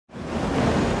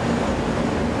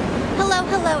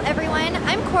Hello everyone,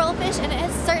 I'm Coralfish and it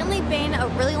has certainly been a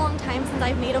really long time since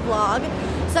I've made a vlog.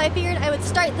 So I figured I would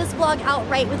start this vlog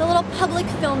outright with a little public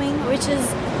filming, which is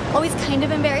always kind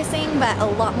of embarrassing but a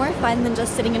lot more fun than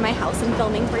just sitting in my house and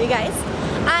filming for you guys.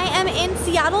 I am in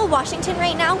Seattle, Washington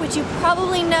right now, which you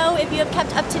probably know if you have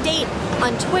kept up to date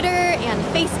on Twitter and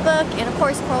Facebook and of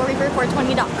course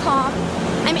CoralReaper420.com.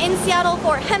 I'm in Seattle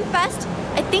for Hempfest.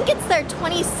 I think it's their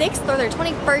 26th or their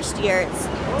 21st year. It's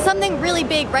something really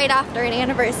big right after an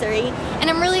anniversary, and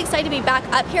I'm really excited to be back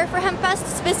up here for Hempfest,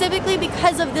 specifically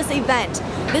because of this event.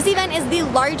 This event is the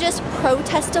largest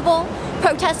protest festival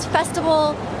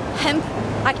hemp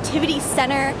activity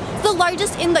center. It's the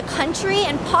largest in the country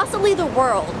and possibly the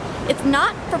world. It's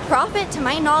not for profit to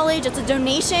my knowledge. It's a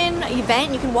donation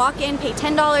event. You can walk in, pay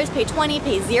 $10, pay $20,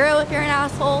 pay $0 if you're an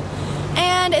asshole.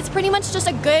 And it's pretty much just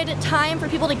a good time for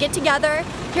people to get together,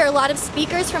 hear a lot of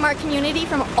speakers from our community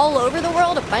from all over the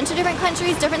world, a bunch of different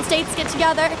countries, different states get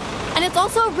together. And it's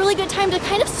also a really good time to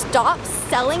kind of stop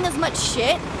selling as much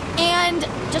shit and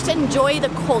just enjoy the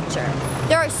culture.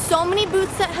 There are so many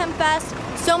booths at Hempfest,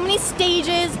 so many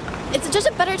stages. It's just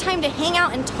a better time to hang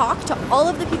out and talk to all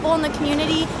of the people in the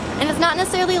community, and it's not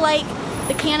necessarily like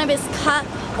the Cannabis Cup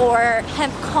or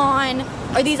HempCon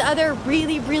or these other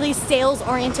really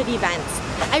sales-oriented events.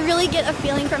 I really get a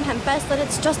feeling from Hempfest that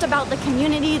it's just about the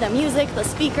community, the music, the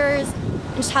speakers,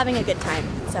 and just having a good time.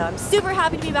 So I'm super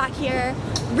happy to be back here.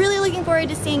 Really looking forward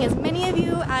to seeing as many of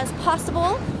you as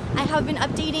possible. I have been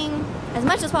updating as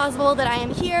much as possible that I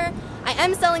am here. I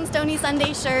am selling Stony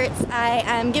Sunday shirts. I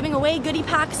am giving away goodie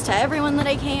packs to everyone that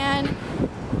I can.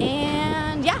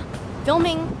 And yeah,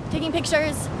 filming, taking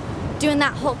pictures, doing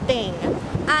that whole thing.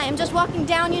 I am just walking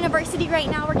down University right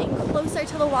now. We're getting closer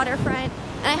to the waterfront,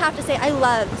 and I have to say I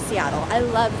love Seattle. I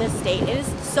love this state. It is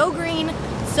so green,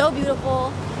 so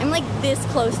beautiful. I'm like this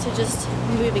close to just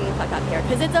moving the fuck up here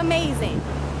because it's amazing.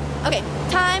 Okay,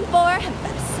 time for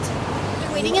Hempfest.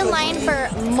 We're waiting in line for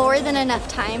more than enough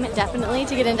time, definitely,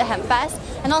 to get into Hempfest,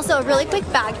 and also a really quick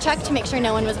bag check to make sure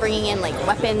no one was bringing in like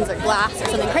weapons or glass or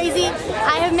something crazy.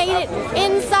 I have made it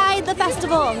inside the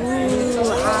festival.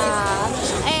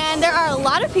 And there are a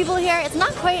lot of people here. It's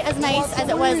not quite as nice as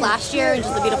it was last year and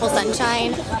just the beautiful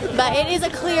sunshine, but it is a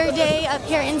clear day up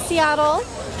here in Seattle.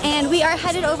 And we are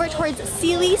headed over towards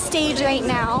Sealy stage right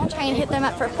now, trying to hit them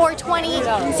up for 420,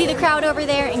 see the crowd over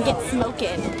there, and get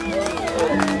smoking.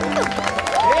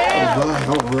 All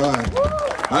right.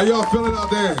 How y'all feeling out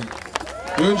there?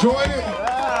 You enjoying it?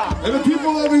 And the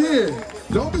people over here,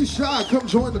 don't be shy, come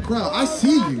join the crowd. I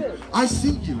see you. I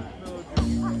see you.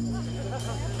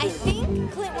 I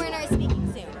think Clint Werner is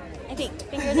speaking soon. I think.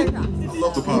 Fingers are crossed. I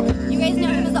love the pop. You guys know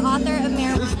him as the author of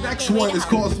Marijuana. This next one is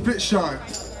called Spit Shine.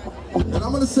 And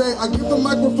I'm gonna say, I give the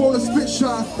microphone a spit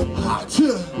shine,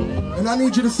 and I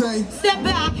need you to say, step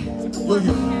back. Look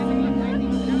here.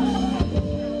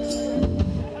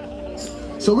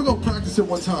 So we're gonna practice it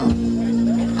one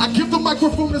time. I give the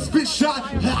microphone a spit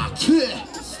shot.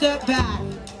 Step back.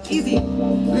 Easy.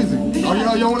 Easy.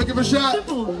 Oh, y'all wanna give a shot?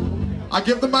 Simple. I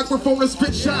give the microphone a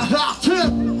spit shot. Yeah.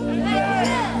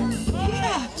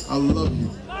 I love you.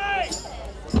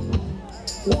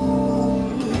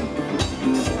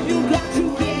 You got to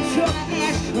get your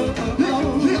ass up.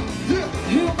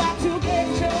 You got to get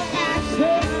your ass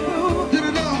up. Get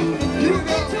it up. You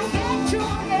got to get your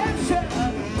ass up.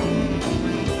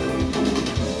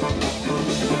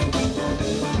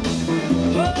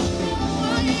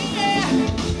 Oh, yeah.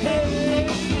 Hey,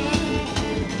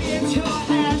 get your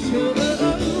ass up.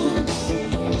 Get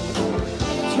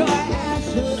your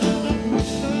ass up.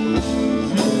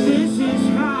 This is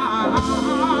how.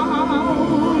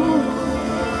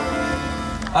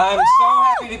 I'm so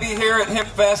happy to be here at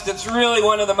Hempfest. It's really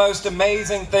one of the most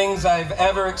amazing things I've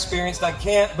ever experienced. I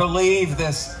can't believe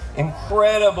this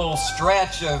incredible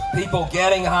stretch of people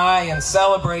getting high and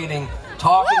celebrating,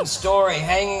 talking story,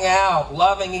 hanging out,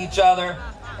 loving each other,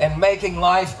 and making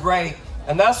life great.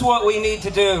 And that's what we need to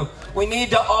do. We need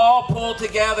to all pull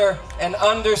together and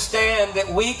understand that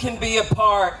we can be a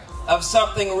part of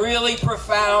something really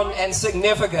profound and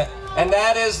significant, and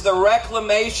that is the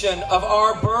reclamation of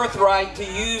our birthright to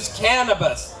use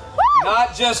cannabis,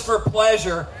 not just for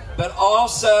pleasure, but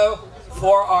also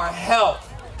for our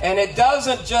health. And it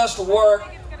doesn't just work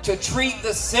to treat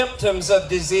the symptoms of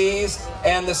disease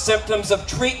and the symptoms of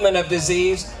treatment of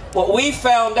disease. What we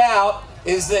found out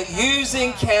is that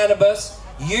using cannabis,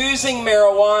 using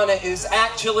marijuana is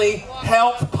actually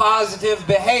health positive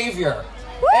behavior.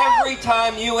 Every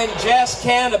time you ingest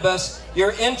cannabis,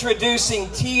 you're introducing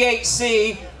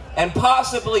THC and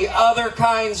possibly other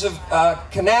kinds of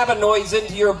cannabinoids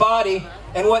into your body.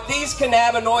 And what these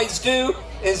cannabinoids do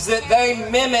is that they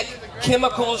mimic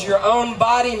chemicals your own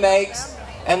body makes,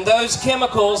 and those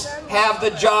chemicals have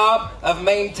the job of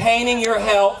maintaining your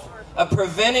health, of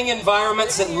preventing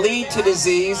environments that lead to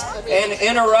disease and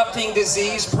interrupting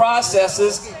disease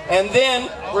processes, and then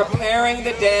repairing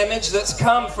the damage that's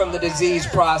come from the disease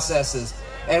processes.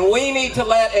 And we need to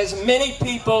let as many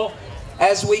people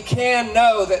as we can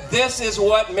know that this is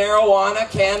what marijuana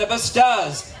cannabis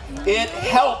does. It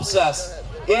helps us.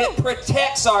 It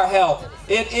protects our health.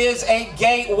 It is a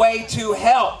gateway to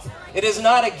health. It is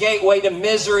not a gateway to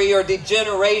misery or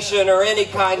degeneration or any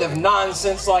kind of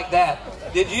nonsense like that.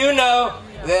 Did you know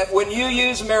that when you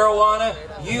use marijuana,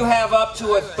 you have up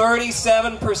to a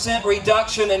 37%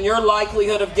 reduction in your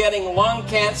likelihood of getting lung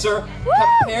cancer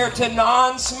compared to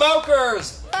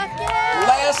non-smokers?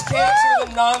 Less cancer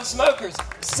than non-smokers.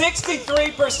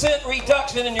 63%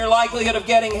 reduction in your likelihood of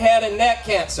getting head and neck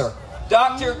cancer.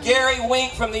 Dr. Gary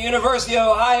Wink from the University of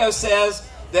Ohio says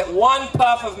that 1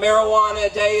 puff of marijuana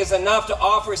a day is enough to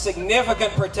offer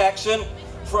significant protection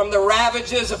from the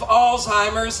ravages of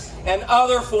Alzheimer's and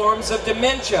other forms of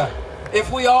dementia.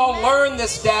 If we all learn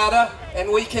this data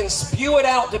and we can spew it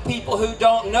out to people who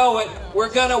don't know it,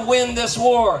 we're going to win this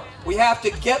war. We have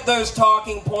to get those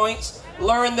talking points,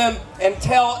 learn them, and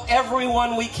tell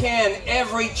everyone we can,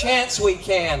 every chance we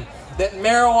can, that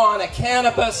marijuana,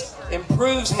 cannabis,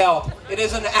 improves health. It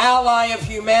is an ally of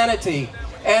humanity,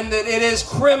 and that it is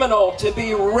criminal to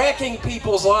be wrecking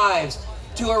people's lives,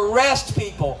 to arrest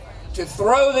people, to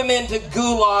throw them into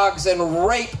gulags and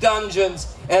rape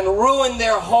dungeons and ruin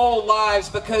their whole lives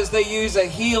because they use a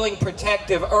healing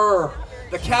protective herb.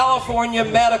 The California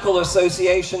Medical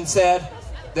Association said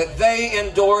that they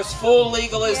endorse full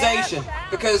legalization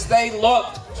because they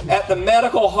looked at the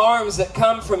medical harms that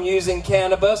come from using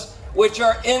cannabis, which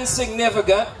are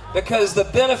insignificant because the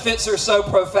benefits are so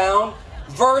profound,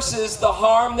 versus the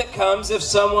harm that comes if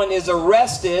someone is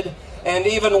arrested and,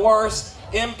 even worse,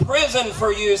 imprisoned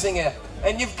for using it.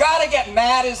 And you've got to get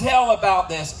mad as hell about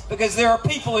this, because there are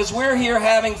people, as we're here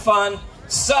having fun,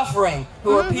 suffering,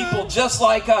 who are people just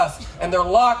like us, and they're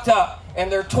locked up,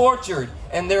 and they're tortured,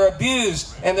 and they're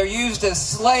abused, and they're used as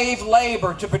slave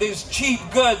labor to produce cheap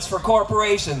goods for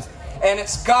corporations. And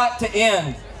it's got to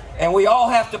end. And we all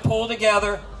have to pull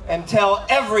together and tell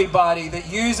everybody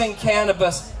that using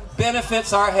cannabis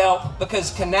benefits our health,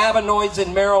 because cannabinoids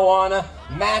in marijuana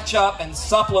match up and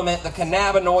supplement the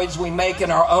cannabinoids we make in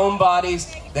our own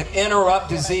bodies that interrupt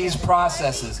disease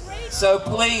processes. So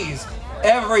please,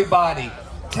 everybody,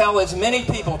 tell as many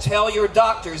people, tell your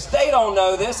doctors. They don't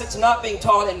know this. It's not being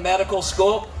taught in medical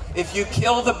school. If you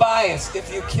kill the bias,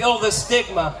 if you kill the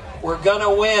stigma, we're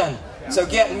gonna win. So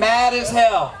get mad as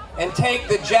hell and take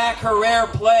the Jack Herrera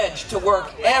pledge to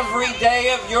work every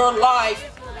day of your life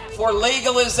for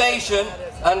legalization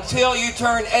until you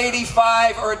turn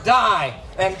 85 or die.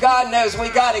 And God knows we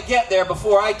got to get there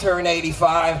before I turn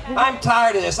 85. I'm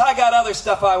tired of this. I got other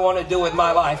stuff I want to do with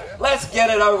my life. Let's get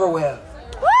it over with.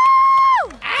 Woo!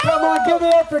 Come on, give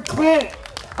it up for Clint.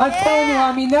 I'm telling you,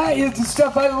 I mean, that is the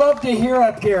stuff I love to hear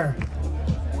up here.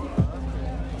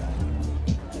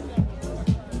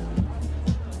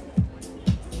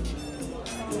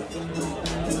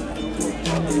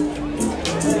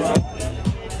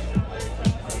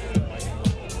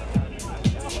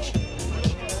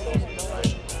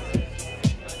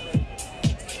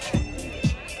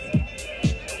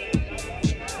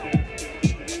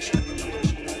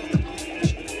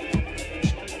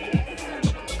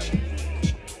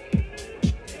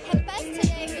 Hempfest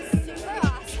today was super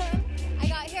awesome. I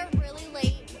got here really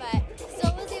late, but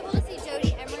still was able to see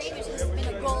Jodie Emery, which has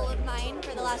been a goal of mine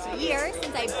for the last year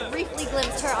since I briefly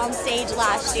glimpsed her on stage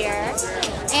last year.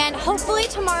 And hopefully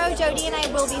tomorrow Jodie and I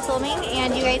will be filming,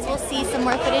 and you guys will see some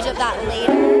more footage of that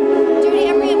later. Jodie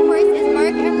Emery, of course, is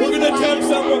Mark Emery's wife,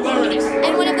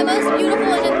 and one of the most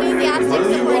beautiful and enthusiastic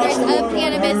supporters of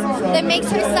cannabis that makes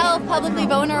herself publicly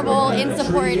vulnerable in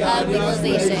support of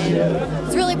legalization.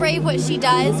 It's really brave what she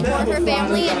does for her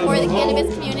family and for the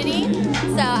cannabis community.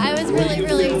 So I was really,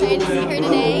 really excited to see her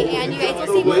today, and you guys will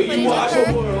see more footage of her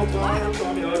tomorrow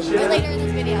or later in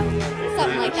this video,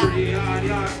 something like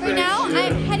that. For now,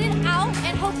 I'm headed out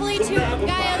and hopefully to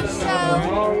Ngaio's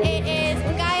show. It is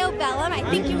Ngaio Bealum. I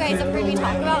think you guys have heard me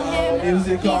talk about him. He's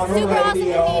a super awesome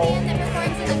comedian that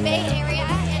performs in the Bay Area,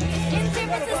 and he's in San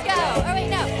Francisco. Oh wait,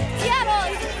 no, Seattle.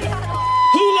 He's in Seattle.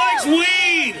 Who likes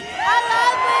weed? I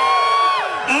love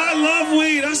weed. I love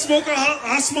weed.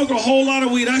 I smoke a whole lot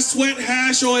of weed. I sweat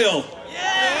hash oil.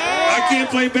 I can't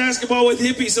play basketball with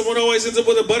hippies. Someone always ends up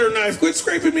with a butter knife. Quit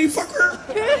scraping me, fucker.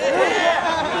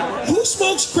 Who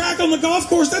smokes crack on the golf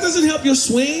course? That doesn't help you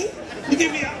swing. You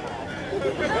give me a...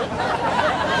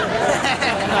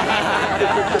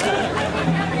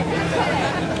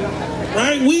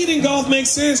 Weed and golf makes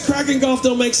sense. Crack and golf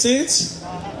don't make sense.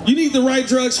 You need the right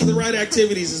drugs for the right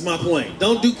activities is my point.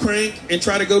 Don't do crank and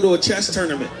try to go to a chess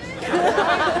tournament.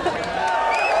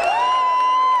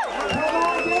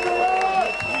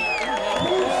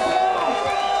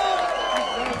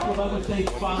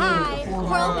 Hi,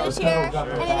 Coralfish here,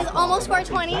 and it is almost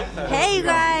 420. Hey, you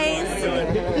guys.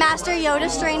 Master Yoda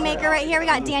strain maker right here. We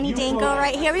got Danko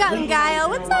right here. We got Ngaio.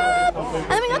 What's up? And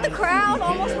then we got the crowd,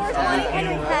 almost 420. And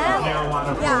we have,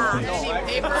 yeah.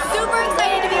 Super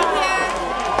excited to be here.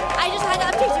 I just had to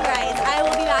update you guys. I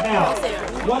will be back real soon.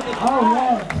 Oh,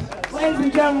 yeah. Ladies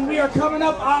and gentlemen, we are coming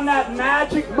up on that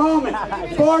magic moment.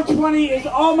 420 is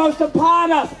almost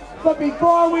upon us. But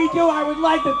before we do, I would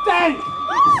like to thank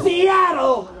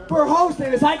Seattle for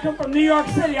hosting us. I come from New York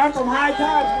City. I'm from High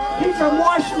Times. He's from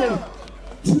Washington.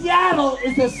 Seattle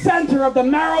is the center of the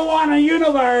marijuana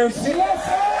universe. Yes,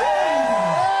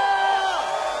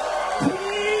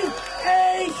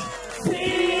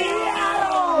 Seattle.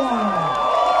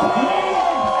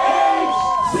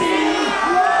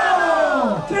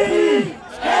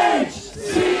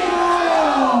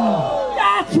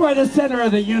 That's where the center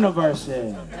of the universe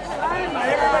is.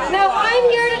 Now, I'm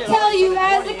here to tell you,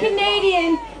 as a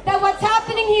Canadian, that what's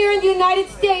happening here in the United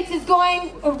States is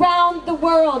going around the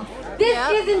world. This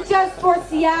isn't just for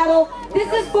Seattle.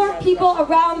 This is for people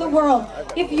around the world.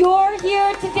 If you're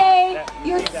here today,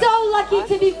 you're so lucky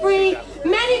to be free.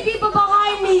 Many people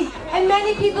behind me and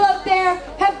many people out there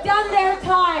have done their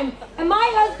time. And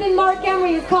my husband, Mark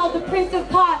Emery, is called the Prince of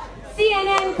Pot.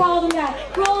 CNN called him that.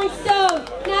 Rolling Stone,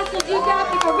 National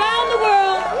Geographic, around the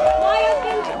world. My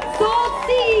husband sold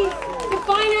seeds to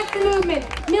finance the movement.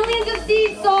 Millions of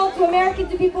seeds sold to Americans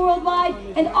and people worldwide,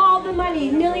 and all the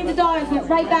money, millions of dollars, went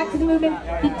right back to the movement.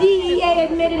 The DEA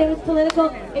admitted it was political.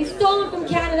 They stole them from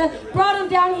Canada, brought them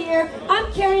down here. I'm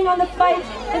carrying on the fight,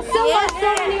 and so are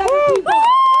so many other people.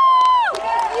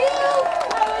 You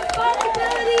have a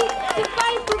responsibility to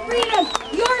fight for freedom.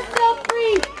 You're still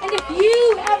free, and if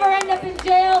you ever end up in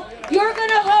jail, you're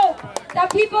gonna hope that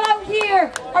people out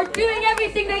here are doing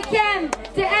everything they can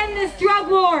to end this drug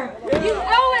war. You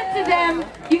owe it to them.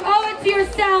 You owe it to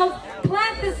yourselves.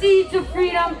 Plant the seeds of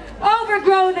freedom.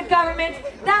 Overgrow the government.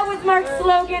 That was Mark's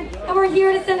slogan, and we're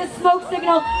here to send a smoke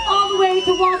signal all the way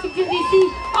to Washington,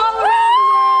 D.C., all around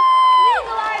the world.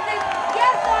 Legalize it.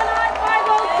 Yes on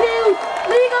I-502.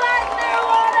 Legalize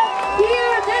marijuana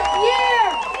here this year.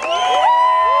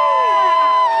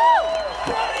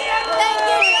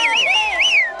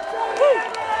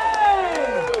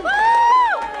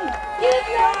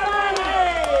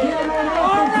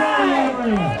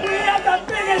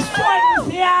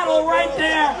 Seattle right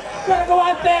there. Gonna go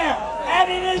out there,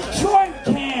 and it is Joint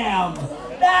Cam.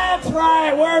 That's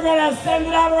right. We're gonna send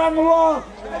it out around the world.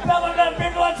 And tell them that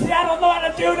people in Seattle know how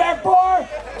to do their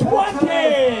 420.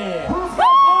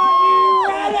 Are you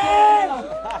ready?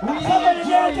 Somebody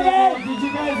get it today. Did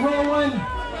you guys roll one?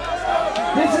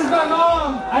 This is my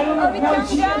mom. I don't know if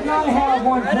she does not have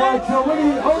one for it. So what do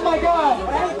you? Oh my God!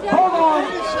 Hold on.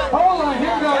 Hold on.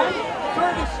 Here we go.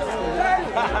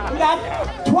 We got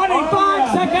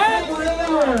 25 seconds.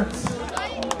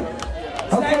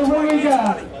 Okay, what do we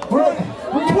got? We're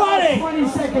 20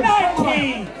 seconds.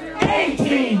 19,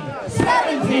 18,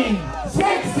 17,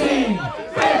 16,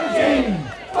 15,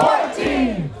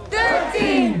 14,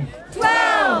 13,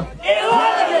 12,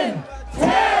 11,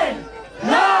 10,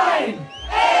 9,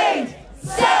 8,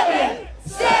 7,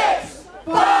 6,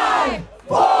 5,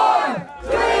 4,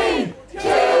 3, 2,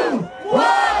 1.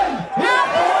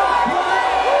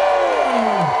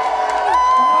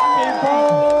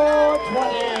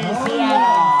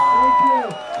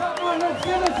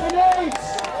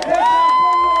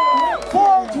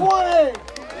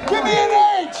 Give me an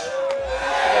H!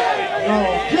 No,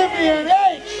 give me an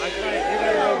H!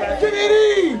 Give me an E!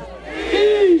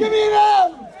 Give me an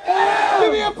M!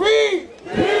 Give me a P!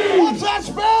 What's that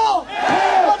spell?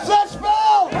 What's that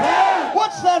spell?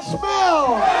 What's that smell?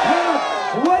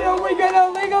 When are we gonna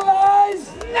legalize?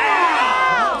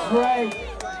 Now! That's right.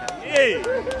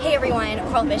 Hey everyone,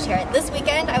 Coralfish here. This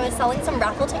weekend I was selling some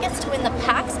raffle tickets to win the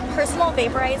PAX personal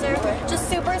vaporizer, just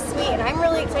super sweet, and I'm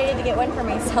really excited to get one for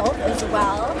myself as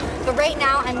well. But right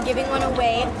now I'm giving one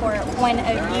away for one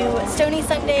of you Stony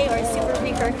Sunday or Super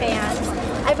Reefer fans.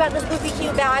 I've got this poopy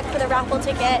cute bag for the raffle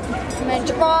ticket. I'm going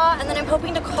to draw, and then I'm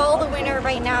hoping to call the winner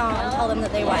right now and tell them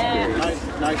that they won. Nice.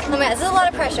 Oh man, this is a lot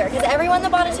of pressure, because everyone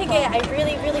that bought a ticket, I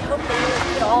really, really hope that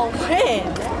you could all win.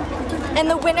 And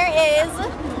the winner is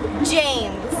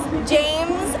James,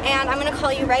 and I'm gonna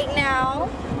call you right now.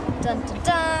 Dun, dun,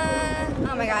 dun.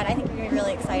 Oh my god, I think you're gonna be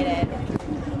really excited.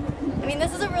 I mean,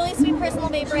 this is a really sweet personal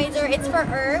vaporizer. It's for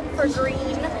herb, for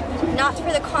green, not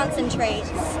for the concentrates,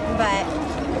 but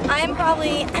I'm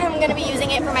going to be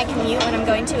using it for my commute when I'm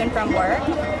going to and from work.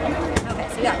 Okay,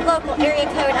 so we got local area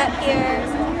code up here.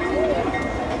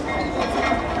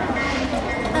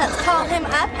 Let's call him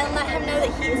up and let him know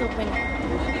that he is a winner.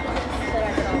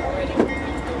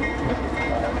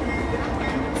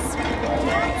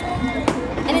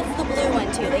 And it's the blue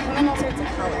one too. They come in all sorts of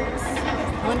colors.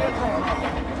 I wonder what color it might be.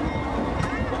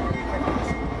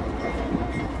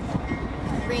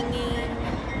 Ringing.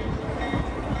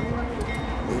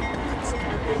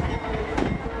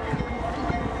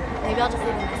 Maybe I'll just leave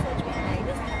a message being like,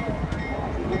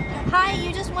 hi,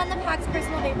 you just won the PAX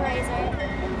personal vaporizer.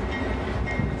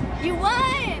 You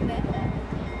won!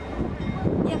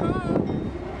 Yeah.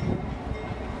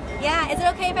 Yeah, is it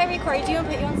okay if I record you and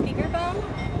put you on speakerphone?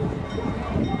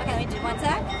 Okay, let me do one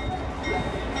sec.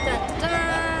 Dun, dun, dun.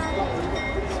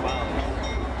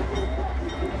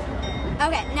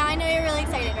 Okay, now I know you're really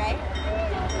excited, right?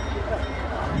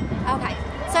 Okay,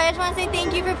 so I just want to say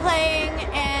thank you for playing,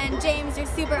 and James, you're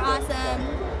super awesome.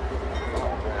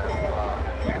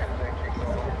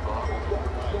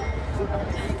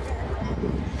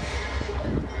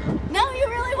 No, you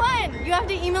really won! You have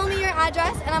to email me your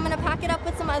address, and I'm going to pack it up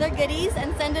with some other goodies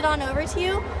and send it on over to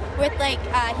you with like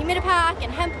humidipack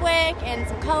and hemp wick and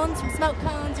some cones from Smoke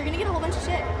Cones. You're going to get a whole bunch of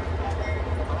shit.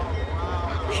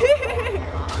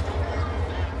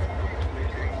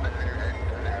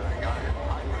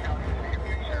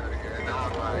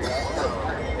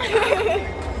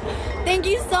 Thank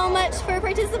you so much for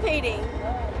participating.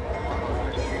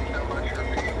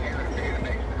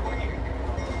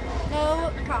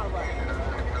 No problem.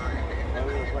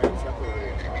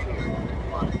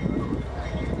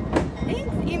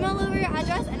 Thanks. Email over your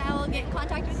address and I will get in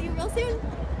contact with you real soon.